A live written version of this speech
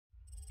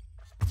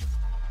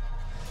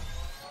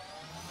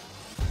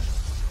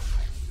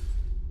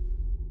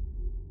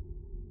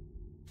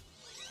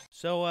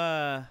So,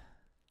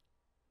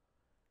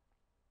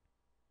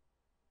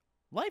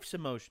 life's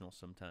emotional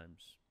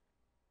sometimes.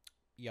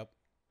 Yep.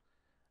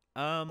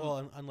 Um,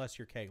 Well, unless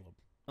you're Caleb.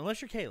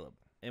 unless you're Caleb,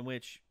 in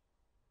which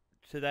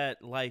to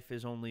that life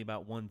is only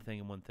about one thing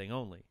and one thing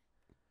only.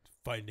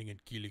 Finding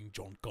and killing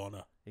John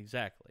Connor.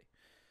 Exactly.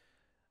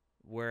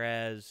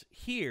 Whereas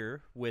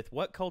here with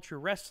WhatCulture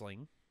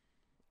Wrestling,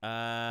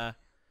 they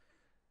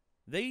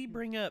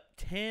bring up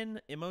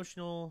 10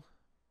 emotional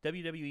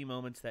WWE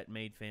moments that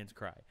made fans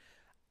cry.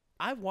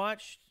 I've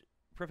watched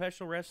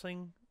professional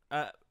wrestling.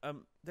 There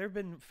have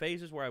been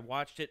phases where I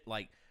watched it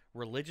like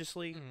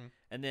religiously,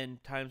 and then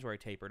times where I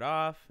tapered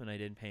off and I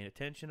didn't pay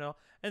attention at all,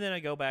 and then I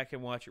go back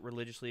and watch it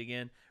religiously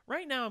again.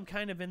 Right now, I'm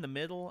kind of in the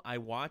middle. I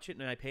watch it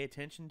and I pay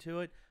attention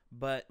to it,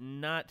 but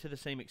not to the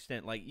same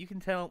extent. Like you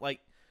can tell, like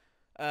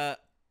I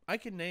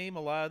can name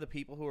a lot of the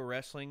people who are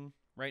wrestling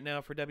right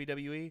now for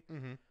WWE,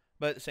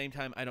 but at the same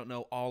time, I don't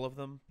know all of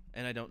them,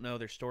 and I don't know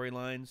their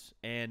storylines.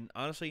 And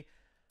honestly,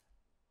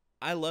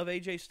 I love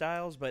AJ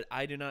Styles, but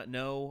I do not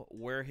know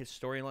where his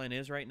storyline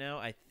is right now.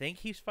 I think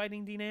he's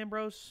fighting Dean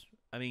Ambrose.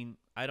 I mean,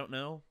 I don't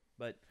know,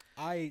 but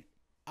I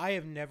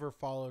have never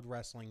followed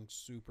wrestling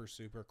super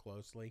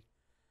closely.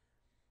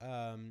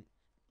 There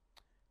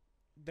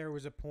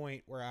was a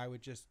point where I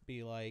would just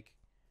be like,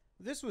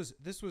 this was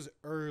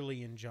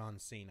early in John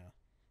Cena.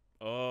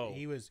 oh,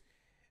 He was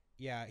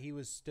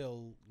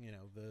still,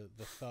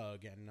 the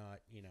thug and not,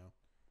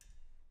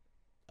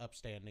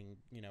 upstanding,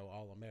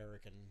 all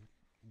American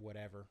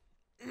whatever.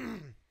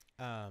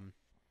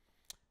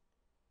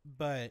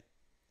 But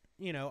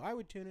I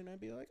would tune in and I'd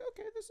be like,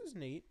 okay, this is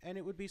neat, and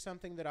it would be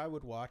something that I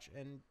would watch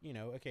and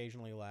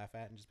occasionally laugh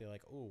at and just be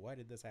like, oh, why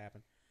did this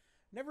happen?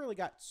 Never really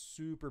got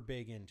super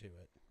big into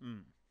it.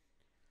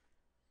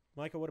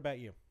 Micah, what about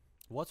you?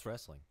 What's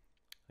wrestling?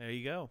 there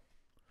you go.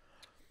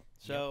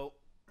 So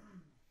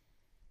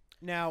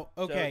Now,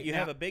 okay, so you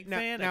have a big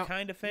fan, a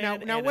kind of fan. Now,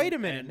 and wait a a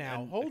minute. and-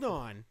 Now, and- hold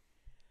on,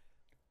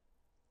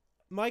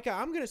 Micah.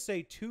 I'm going to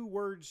say 2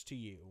 words to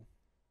you.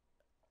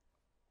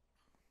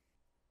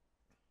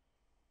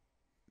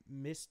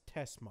 Miss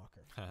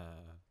Tessmacher.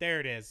 There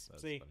it is.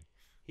 That's See,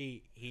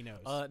 funny. he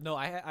knows. No,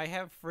 I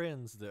have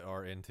friends that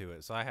are into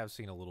it, so I have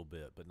seen a little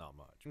bit, but not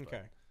much.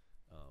 Okay,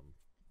 But,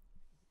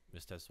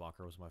 Miss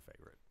Tessmacher was my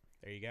favorite.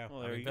 there you go. Well,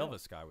 I there mean, you go.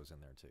 Velvet Sky was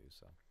in there too,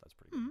 so that's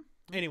pretty good.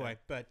 Anyway,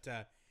 but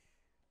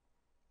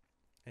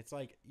it's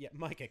like, yeah,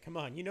 Micah, come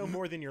on, you know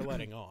more than you're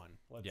letting on.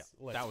 Let's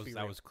be that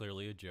real. was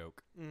clearly a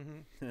joke.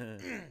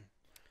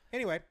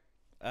 Anyway,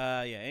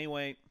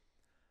 Anyway,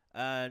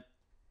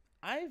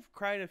 I've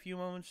cried a few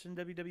moments in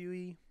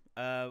WWE.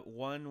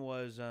 One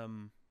was I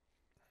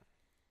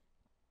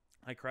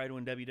cried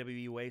when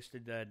WWE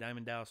wasted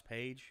Diamond Dallas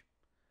Page.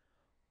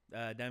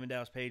 Diamond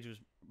Dallas Page was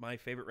my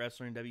favorite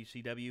wrestler in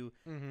WCW,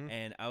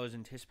 and I was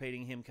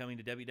anticipating him coming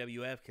to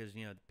WWF because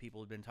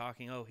people had been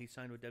talking. Oh, he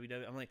signed with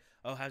WWE. I'm like,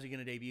 oh, how's he going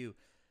to debut?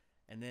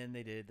 And then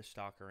they did the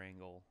stalker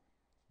angle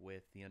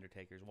with the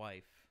Undertaker's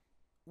wife,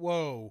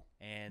 whoa,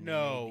 and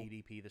No. they made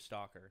DDP the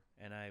stalker,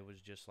 and I was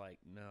just like,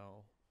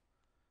 no.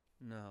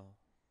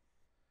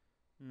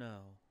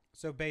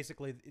 So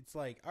basically, it's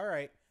like, all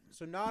right.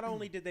 So not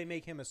only did they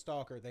make him a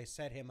stalker, they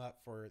set him up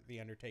for the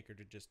Undertaker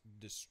to just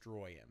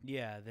destroy him.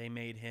 Yeah, they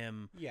made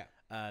him. Yeah.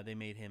 They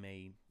made him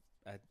a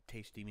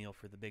tasty meal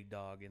for the big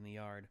dog in the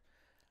yard,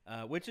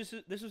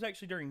 this was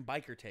actually during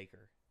Biker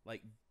Taker,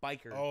 like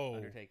Biker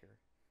Undertaker,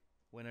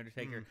 when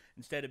Undertaker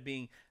instead of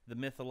being the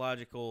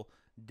mythological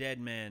dead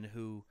man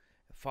who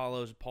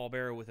follows Paul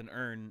Bearer with an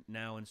urn,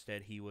 now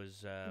instead he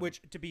was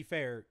Which, to be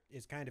fair,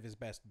 is kind of his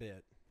best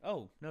bit.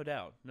 Oh, no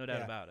doubt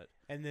about it.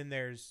 And then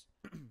there's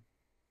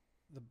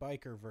the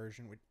biker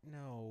version.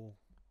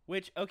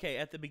 Which, okay,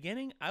 at the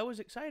beginning, I was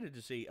excited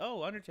to see,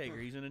 Undertaker,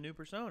 he's in a new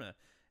persona.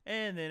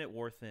 And then it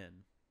wore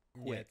thin.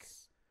 Quick.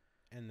 Yes.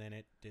 And then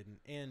it didn't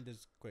end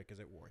as quick as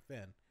it wore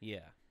thin.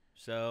 Yeah.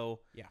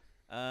 So, yeah.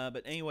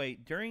 But anyway,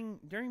 during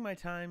my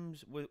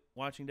times with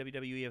watching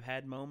WWE, I've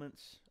had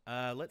moments.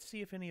 Let's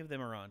see if any of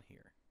them are on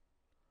here.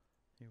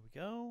 Here we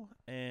go.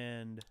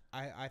 And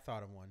I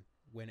thought of one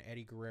when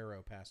Eddie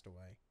Guerrero passed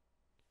away.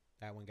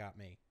 That one got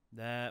me.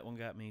 that one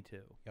got me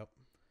too. Yep.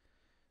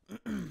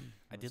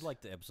 I did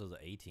like the episode of the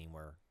A-Team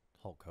where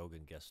Hulk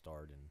Hogan guest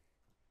starred,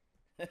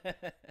 and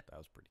that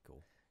was pretty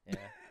cool. Yeah.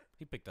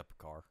 He picked up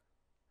a car.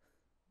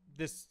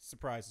 This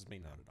surprises me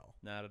not at all.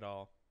 Not at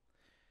all.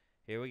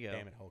 Here we go.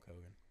 Damn it, Hulk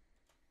Hogan.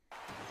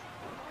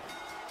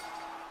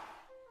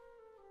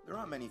 There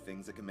aren't many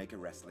things that can make a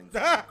wrestling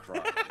fan cry,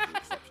 with the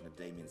exception of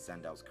Damien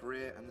Sandow's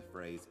career and the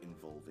phrase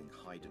involving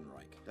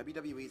Heidenreich.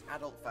 WWE's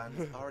adult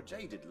fans are a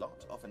jaded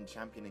lot, often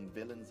championing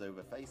villains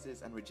over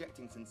faces and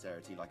rejecting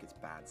sincerity like it's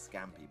bad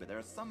scampi, but there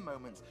are some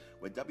moments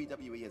where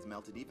WWE has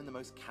melted even the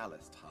most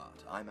calloused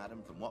heart. I'm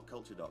Adam from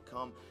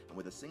WhatCulture.com, and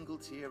with a single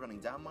tear running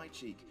down my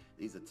cheek,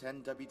 these are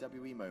 10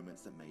 WWE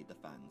moments that made the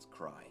fans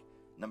cry.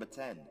 Number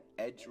 10,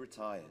 Edge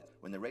retired.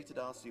 When the rated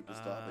R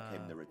superstar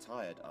became the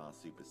retired R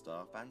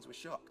superstar, fans were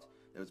shocked.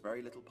 There was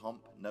very little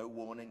pomp, no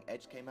warning.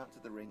 Edge came out to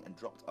the ring and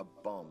dropped a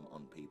bomb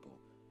on people.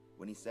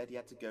 When he said he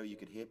had to go, you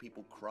could hear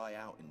people cry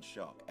out in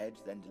shock.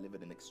 Edge then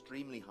delivered an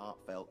extremely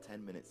heartfelt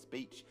 10-minute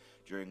speech,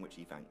 during which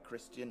he thanked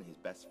Christian, his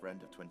best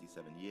friend of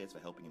 27 years, for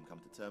helping him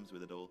come to terms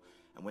with it all,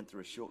 and went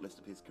through a short list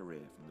of his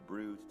career, from the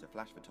Brood to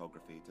flash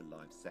photography to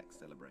live sex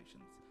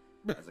celebrations.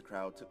 As the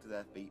crowd took to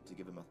their feet to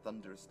give him a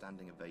thunderous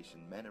standing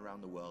ovation, men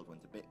around the world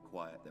went a bit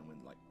quiet, then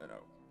went like,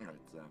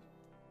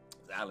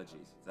 it's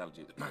allergies. It's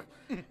allergies.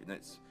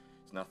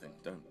 it's nothing.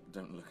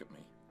 Don't look at me.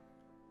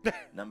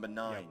 Number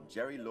 9,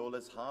 Jerry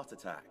Lawler's heart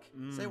attack.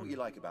 Say what you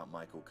like about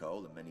Michael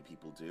Cole, and many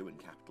people do, in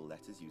capital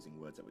letters using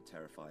words that would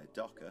terrify a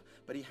docker,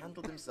 but he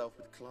handled himself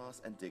with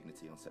class and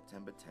dignity on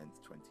September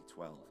 10th,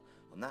 2012.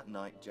 On that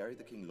night, Jerry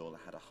the King Lawler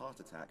had a heart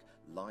attack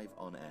live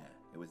on air.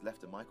 It was left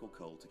to Michael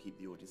Cole to keep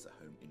the audience at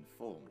home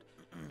informed.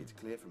 It's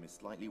clear from his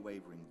slightly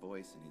wavering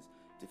voice and his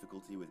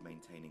difficulty with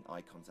maintaining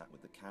eye contact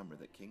with the camera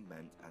that King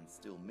meant and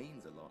still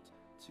means a lot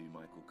to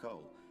Michael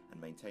Cole, and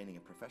maintaining a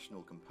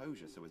professional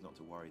composure so as not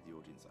to worry the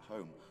audience at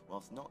home,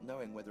 whilst not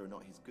knowing whether or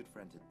not his good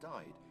friend had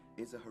died,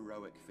 is a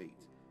heroic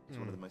feat. It's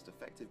one of the most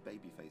effective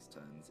babyface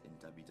turns in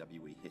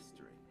WWE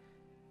history.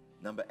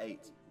 Number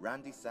 8,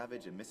 Randy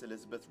Savage and Miss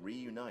Elizabeth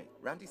reunite.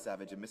 Randy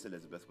Savage and Miss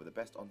Elizabeth were the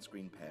best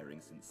on-screen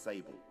pairing since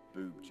Sable,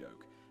 boob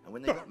joke. And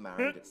when they got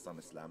married at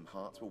SummerSlam,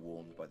 hearts were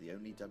warmed by the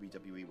only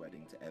WWE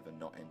wedding to ever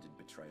not end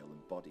in betrayal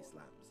and body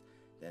slams.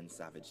 Then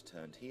Savage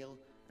turned heel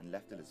and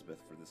left Elizabeth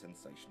for the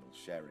sensational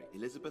Sherry.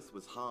 Elizabeth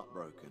was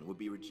heartbroken and would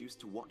be reduced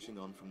to watching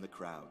on from the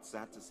crowd,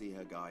 sad to see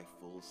her guy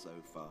fall so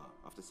far.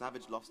 After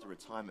Savage lost a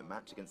retirement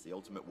match against the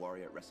Ultimate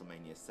Warrior at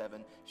WrestleMania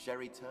 7,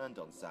 Sherry turned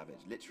on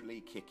Savage,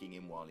 literally kicking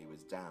him while he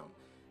was down.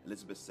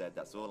 Elizabeth said,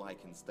 "That's all I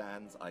can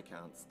stands, I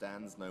can't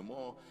stands no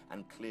more,"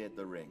 and cleared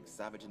the ring.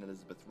 Savage and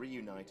Elizabeth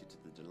reunited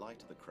to the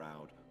delight of the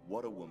crowd.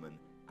 What a woman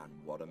and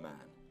what a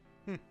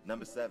man.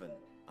 Number 7,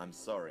 I'm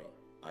sorry.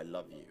 I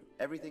love you.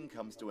 Everything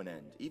comes to an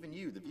end. Even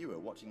you, the viewer,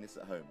 watching this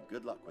at home.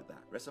 Good luck with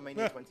that.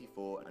 WrestleMania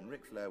 24, and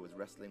Ric Flair was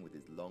wrestling with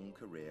his long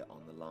career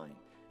on the line.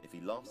 If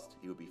he lost,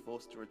 he would be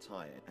forced to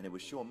retire, and it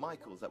was Shawn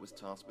Michaels that was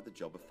tasked with the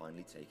job of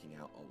finally taking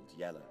out Old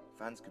Yeller.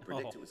 Fans could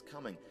predict it was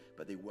coming,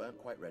 but they weren't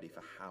quite ready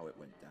for how it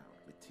went down.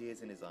 With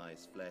tears in his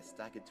eyes, Flair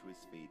staggered to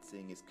his feet,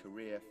 seeing his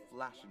career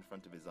flash in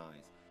front of his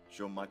eyes.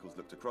 Shawn Michaels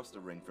looked across the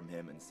ring from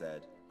him and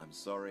said, "I'm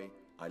sorry,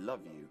 I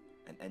love you,"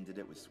 and ended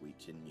it with sweet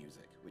chin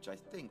music, which I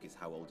think is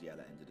how Old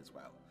Yeller ended as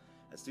well.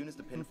 As soon as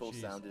the pinfall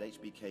sounded,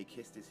 HBK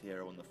kissed his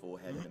hero on the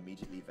forehead and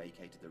immediately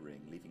vacated the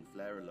ring, leaving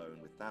Flair alone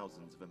with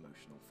thousands of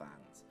emotional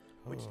fans.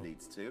 Which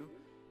leads to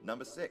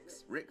number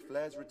 6, Ric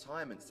Flair's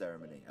retirement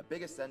ceremony. A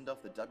bigger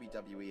send-off the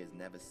WWE has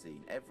never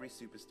seen. Every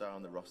superstar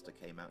on the roster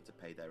came out to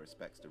pay their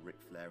respects to Ric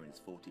Flair in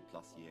his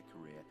 40-plus year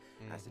career,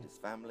 as did his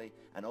family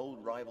and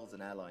old rivals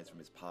and allies from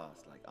his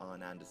past like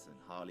Arn Anderson,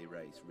 Harley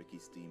Race, Ricky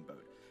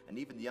Steamboat, and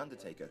even The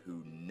Undertaker,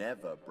 who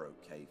never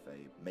broke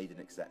kayfabe, made an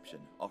exception,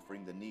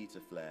 offering the knee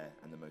to Flair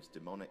and the most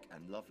demonic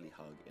and lovely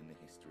hug in the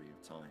history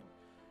of time.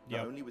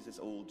 Not only was this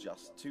all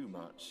just too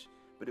much,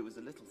 but it was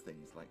the little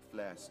things like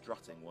Flair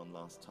strutting one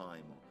last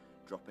time or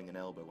dropping an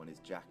elbow on his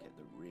jacket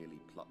that really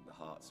plucked the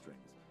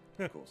heartstrings.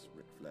 Of course,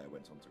 Ric Flair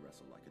went on to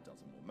wrestle like a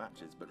dozen more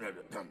matches, but...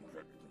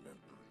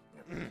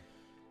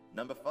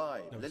 Number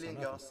 5, Lillian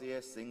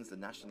Garcia sings the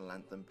national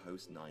anthem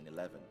post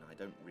 9/11. I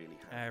don't really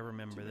have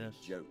too many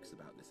jokes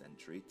about this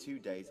entry. 2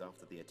 days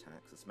after the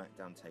attacks, the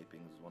SmackDown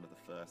taping was one of the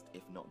first,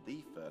 if not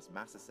the first,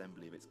 mass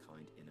assembly of its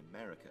kind in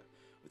America.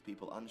 With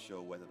people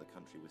unsure whether the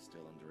country was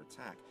still under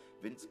attack,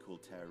 Vince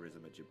called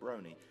terrorism a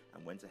jabroni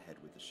and went ahead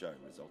with the show,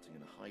 resulting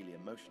in a highly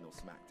emotional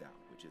SmackDown,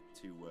 which are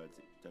 2 words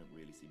that don't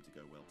really seem to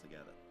go well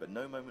together. But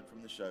no moment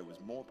from the show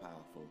was more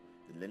powerful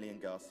than Lillian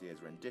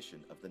Garcia's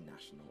rendition of the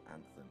national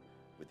anthem.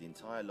 With the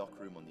entire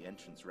locker room on the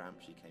entrance ramp,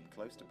 she came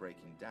close to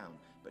breaking down,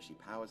 but she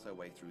powers her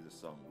way through the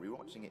song.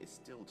 Rewatching it is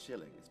still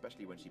chilling,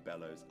 especially when she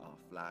bellows, "Our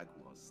flag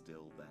was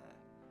still there."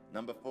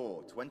 Number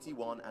 4,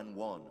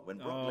 21-1. When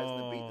Brock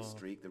Lesnar beat the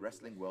streak, the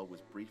wrestling world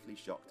was briefly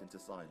shocked into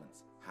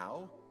silence.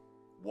 How?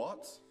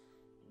 What?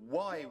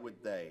 Why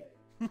would they?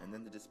 And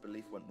then the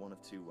disbelief went one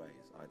of 2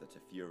 ways, either to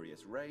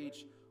furious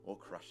rage or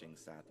crushing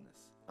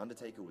sadness.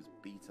 Undertaker was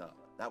beat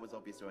up. That was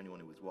obvious to anyone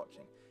who was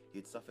watching. He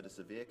had suffered a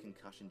severe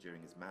concussion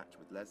during his match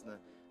with Lesnar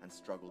and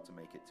struggled to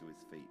make it to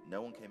his feet.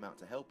 No one came out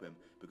to help him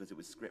because it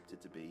was scripted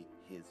to be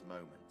his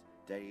moment.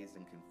 Dazed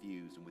and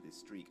confused, and with his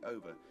streak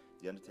over,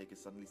 The Undertaker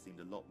suddenly seemed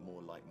a lot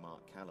more like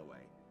Mark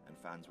Calloway, and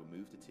fans were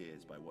moved to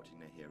tears by watching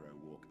their hero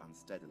walk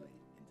unsteadily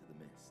into the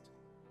mist.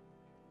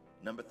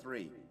 Number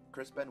 3,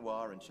 Chris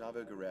Benoit and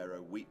Chavo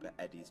Guerrero weep at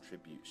Eddie's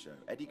tribute show.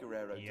 Eddie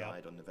Guerrero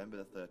died on November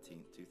the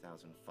 13th,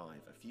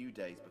 2005, a few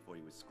days before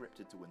he was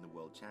scripted to win the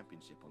World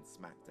Championship on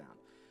SmackDown.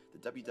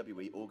 The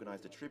WWE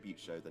organised a tribute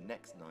show the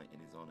next night in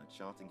his honour,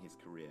 charting his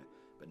career,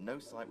 but no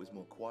sight was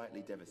more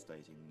quietly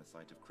devastating than the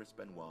sight of Chris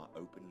Benoit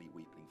openly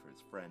weeping for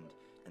his friend,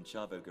 and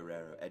Chavo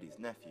Guerrero, Eddie's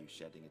nephew,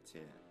 shedding a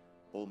tear.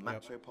 All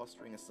macho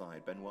posturing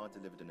aside, Benoit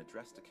delivered an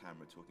address to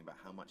camera talking about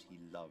how much he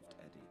loved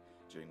Eddie,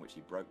 during which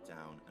he broke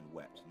down and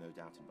wept, no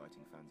doubt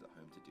inviting fans at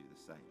home to do the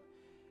same.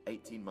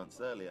 18 months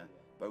earlier,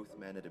 both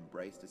men had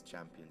embraced as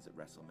champions at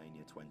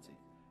WrestleMania 20.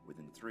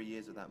 Within 3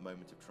 years of that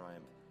moment of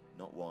triumph,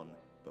 not one,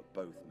 but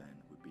both men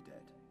would be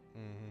dead.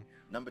 Mm-hmm.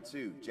 Number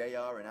 2,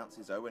 JR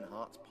announces Owen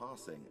Hart's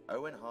passing.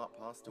 Owen Hart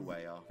passed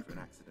away after an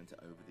accident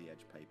at Over the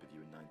Edge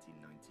pay-per-view in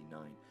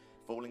 1999,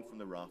 falling from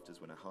the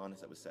rafters when a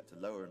harness that was set to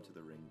lower him to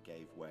the ring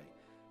gave way.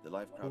 The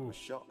live crowd was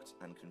shocked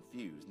and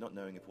confused, not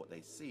knowing if what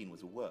they'd seen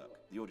was a work.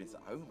 The audience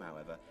at home,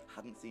 however,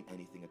 hadn't seen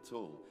anything at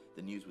all.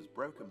 The news was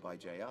broken by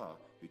JR,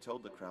 who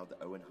told the crowd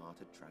that Owen Hart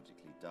had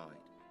tragically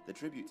died. The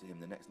tribute to him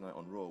the next night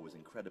on Raw was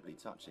incredibly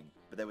touching,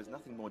 but there was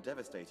nothing more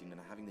devastating than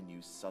having the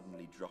news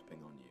suddenly dropping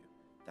on you.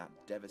 That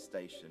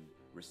devastation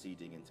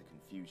receding into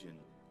confusion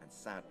and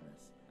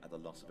sadness at the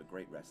loss of a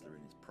great wrestler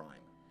in his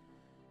prime.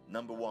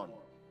 Number 1,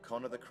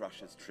 Conor the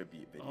Crusher's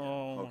tribute video.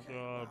 Oh, my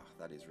God.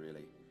 That is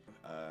really...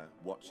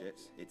 watch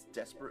it. It's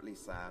desperately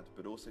sad,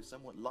 but also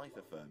somewhat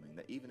life-affirming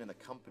that even in a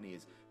company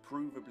as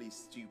provably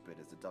stupid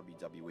as the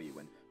WWE,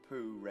 when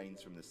poo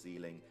rains from the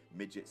ceiling,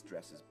 midgets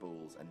dress as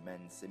bulls, and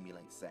men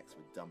simulate sex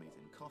with dummies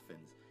in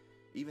coffins,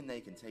 even they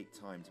can take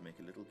time to make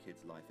a little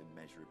kid's life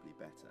immeasurably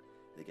better.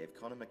 They gave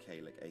Conor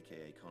McCallick,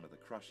 aka Conor the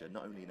Crusher,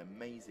 not only an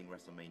amazing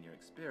WrestleMania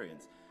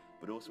experience,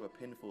 but also a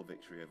pinfall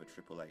victory over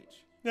Triple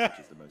H, which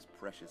is the most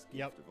precious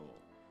gift of all.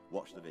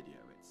 Watch the video,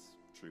 it's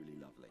truly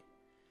lovely.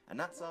 And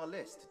that's our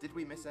list. Did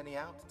we miss any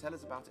out? Tell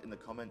us about it in the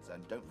comments,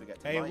 and don't forget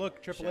to Hey, like,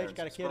 look, Triple share, H and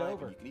got a kid subscribe,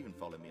 over. and you can even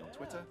follow me on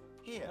Twitter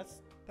here.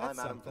 That's I'm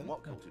Adam something. from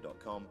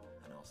WhatCulture.com,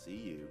 and I'll see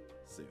you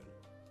soon.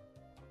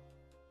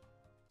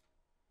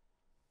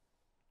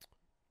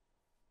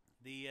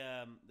 The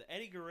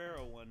Eddie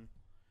Guerrero one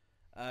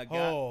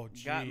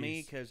got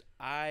me because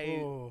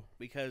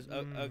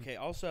okay.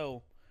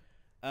 Also,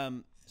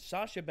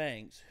 Sasha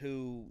Banks,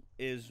 who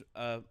is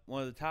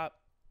one of the top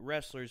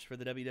wrestlers for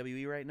the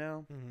WWE right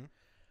now. Mm-hmm.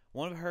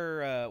 One of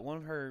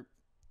her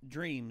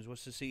dreams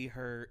was to see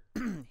her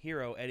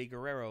hero Eddie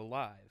Guerrero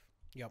live.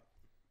 Yep.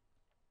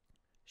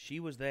 She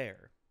was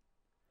there,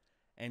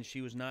 and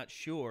she was not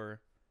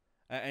sure,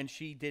 and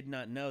she did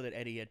not know that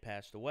Eddie had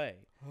passed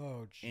away.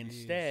 Oh, jeez.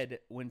 Instead,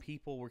 when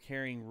people were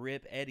carrying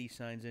 "Rip Eddie"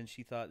 signs in,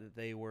 she thought that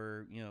they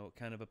were,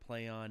 kind of a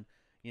play on,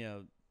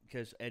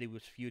 because Eddie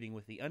was feuding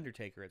with the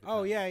Undertaker at the time.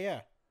 Oh,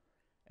 yeah.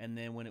 And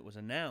then when it was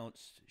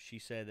announced, she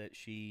said that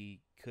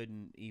she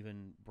couldn't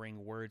even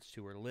bring words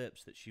to her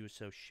lips, that she was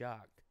so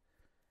shocked.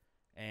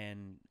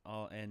 And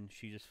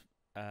she just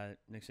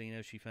next thing you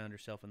know, she found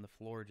herself on the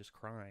floor just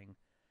crying,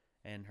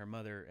 and her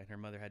mother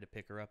had to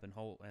pick her up and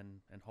hold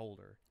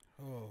her.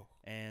 Oh,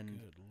 and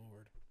good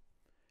Lord.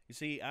 You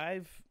see,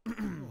 I've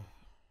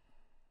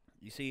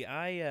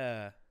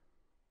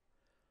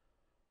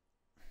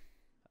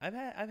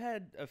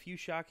had a few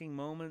shocking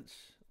moments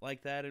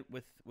like that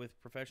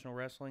with professional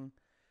wrestling.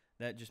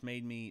 That just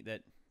made me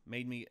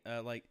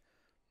like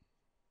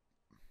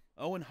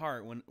Owen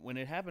Hart. When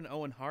it happened to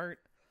Owen Hart,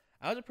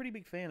 I was a pretty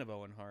big fan of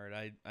Owen Hart.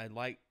 I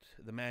liked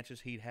the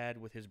matches he'd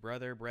had with his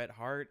brother Bret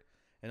Hart,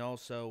 and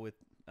also with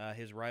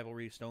his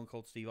rivalry Stone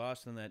Cold Steve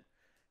Austin that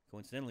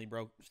coincidentally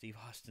broke Steve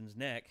Austin's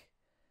neck.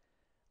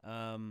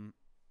 And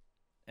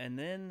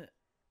then,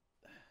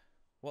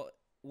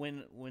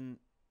 when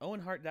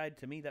Owen Hart died,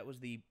 to me that was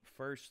the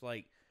first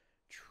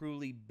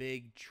truly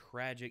big,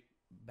 tragic,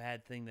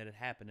 bad thing that had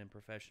happened in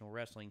professional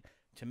wrestling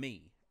to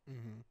me.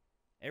 Mm-hmm.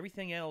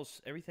 Everything else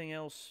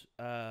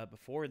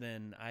before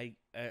then, I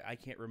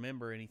can't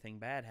remember anything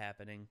bad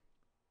happening.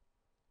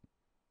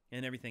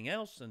 And everything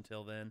else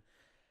until then,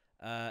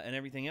 and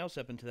everything else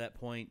up until that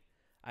point,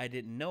 I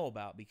didn't know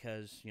about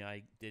because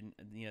the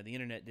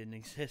internet didn't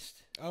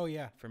exist. Oh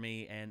yeah, for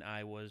me, and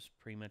I was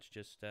pretty much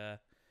just I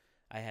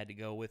had to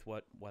go with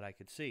what I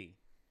could see.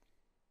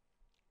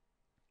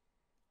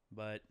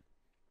 But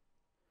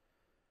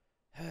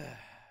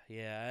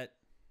yeah,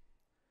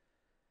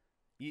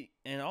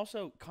 and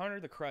also Conor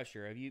the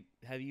Crusher.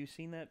 Have you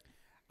seen that?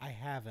 I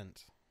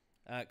haven't.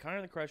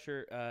 Conor the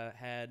Crusher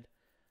had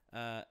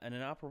an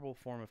inoperable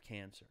form of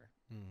cancer,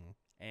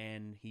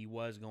 and he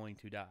was going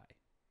to die.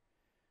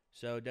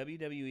 So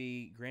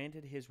WWE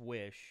granted his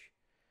wish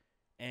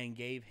and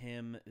gave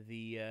him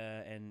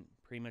and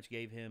pretty much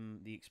gave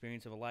him the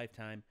experience of a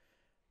lifetime.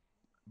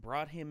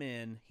 Brought him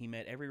in. He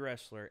met every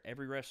wrestler.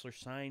 Every wrestler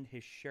signed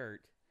his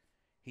shirt.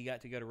 He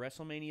got to go to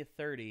WrestleMania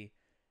 30,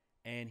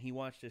 and he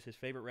watched as his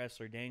favorite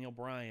wrestler, Daniel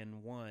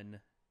Bryan, won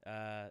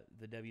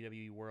the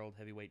WWE World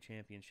Heavyweight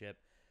Championship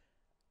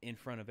in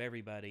front of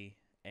everybody.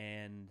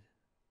 And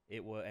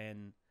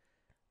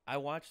I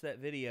watched that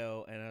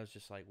video, and I was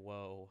just like,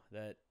 "Whoa!"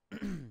 That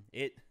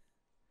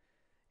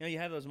you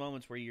have those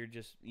moments where you're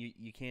just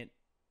you can't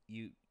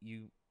you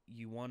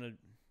want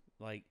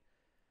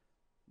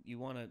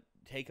to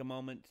take a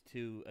moment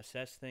to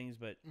assess things,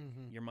 but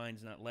your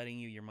mind's not letting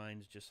you. Your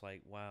mind's just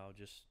like, wow,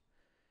 just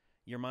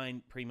your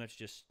mind pretty much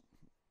just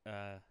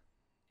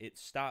it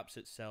stops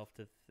itself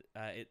to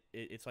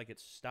it's like it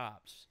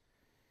stops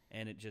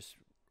and it just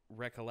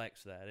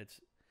recollects that.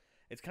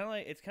 It's kind of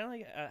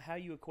like how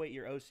you equate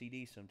your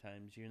OCD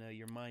sometimes.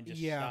 Your mind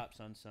just stops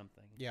on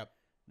something. Yep.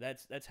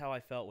 That's how I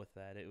felt with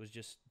that. It was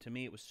just, to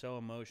me, it was so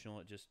emotional.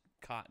 It just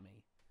caught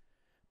me.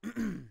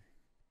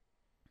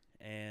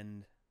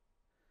 And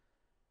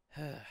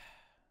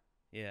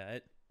yeah,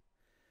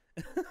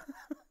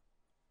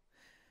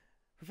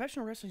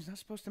 Professional wrestling's not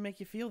supposed to make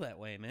you feel that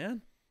way,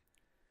 man.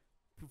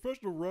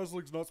 Professional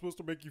wrestling's not supposed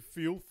to make you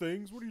feel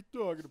things. What are you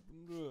talking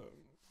about?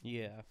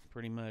 Yeah,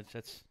 pretty much.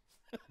 That's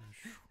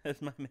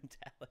that's my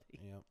mentality.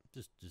 Yeah.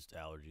 Just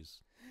allergies.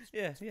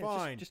 Yeah,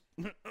 fine. Just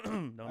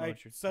don't know I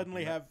what you're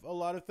suddenly talking have a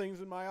lot of things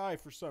in my eye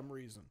for some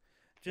reason.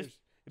 about. Just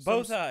There's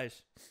both some-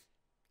 eyes.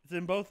 It's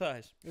in both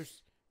eyes.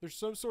 There's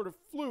some sort of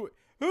fluid.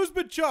 Who's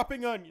been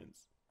chopping onions?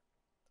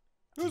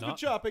 Who's been Not-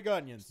 chopping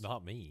onions? It's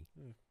not me.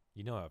 Hmm.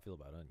 You know how I feel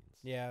about onions.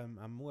 Yeah,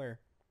 I'm aware.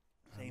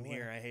 Same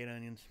here. I hate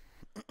onions.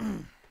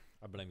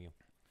 I blame you.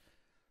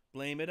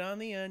 Blame it on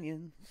the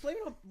onion. Blame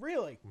it on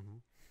really.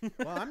 Mm-hmm.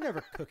 Well, I'm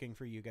never cooking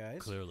for you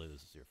guys. Clearly,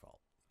 this is your fault.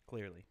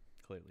 Clearly.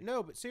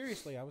 No, but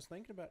seriously, I was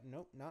thinking about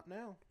nope, not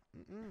now. I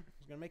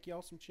was gonna make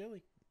y'all some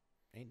chili.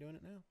 Ain't doing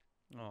it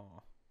now.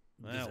 Oh.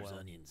 Because there's well.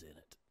 onions in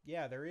it.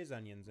 Yeah, there is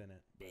onions in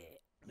it. Bleh.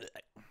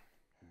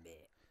 Bleh.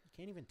 You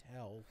can't even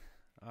tell.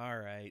 All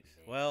right.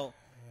 Well,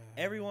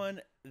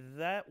 everyone,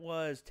 that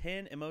was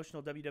 10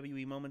 emotional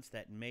WWE moments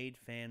that made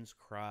fans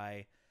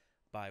cry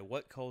by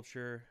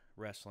WhatCulture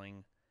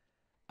Wrestling.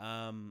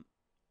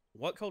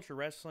 WhatCulture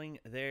Wrestling,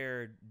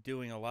 they're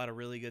doing a lot of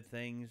really good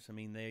things. I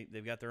mean,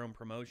 they've got their own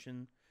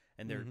promotion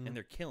and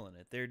they're killing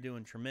it. They're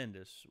doing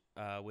tremendous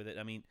with it.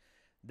 I mean,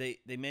 they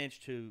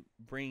managed to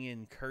bring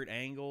in Kurt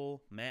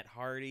Angle, Matt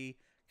Hardy,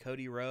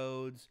 Cody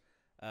Rhodes,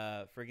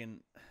 friggin'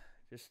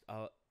 just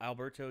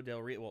Alberto Del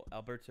Rio, well,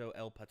 Alberto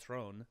El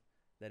Patron,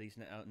 that he's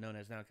now known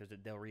as now because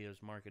Del Rio's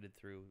marketed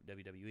through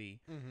WWE,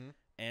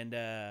 and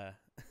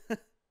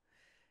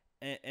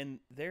and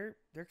they're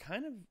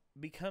kind of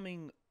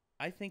becoming,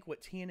 I think,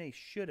 what TNA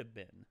should have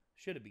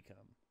become,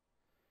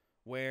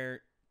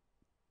 where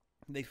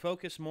they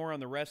focus more on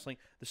the wrestling.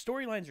 The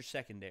storylines are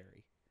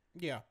secondary,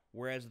 Yeah.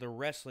 whereas the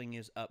wrestling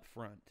is up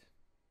front,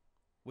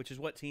 which is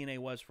what TNA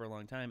was for a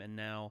long time, and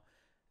now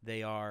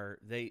they're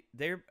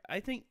I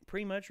think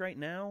pretty much right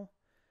now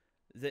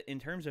that in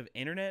terms of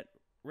internet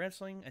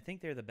wrestling, I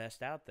think they're the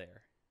best out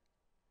there.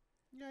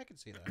 Yeah, I can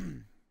see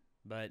that.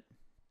 But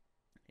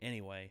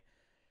anyway,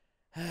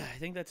 I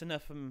think that's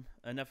enough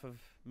of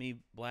me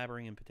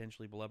blabbering and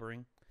potentially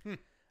blubbering.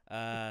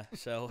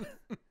 So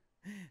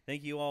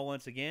thank you all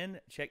once again.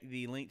 Check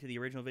the link to the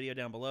original video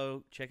down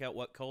below. Check out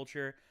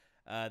WhatCulture.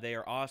 They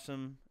are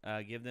awesome.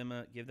 Give them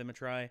a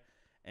try.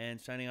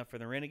 And signing off for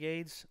the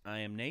Renegades,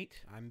 I am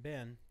Nate. I'm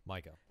Ben.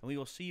 Micah. And we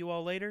will see you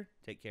all later.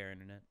 Take care,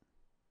 Internet.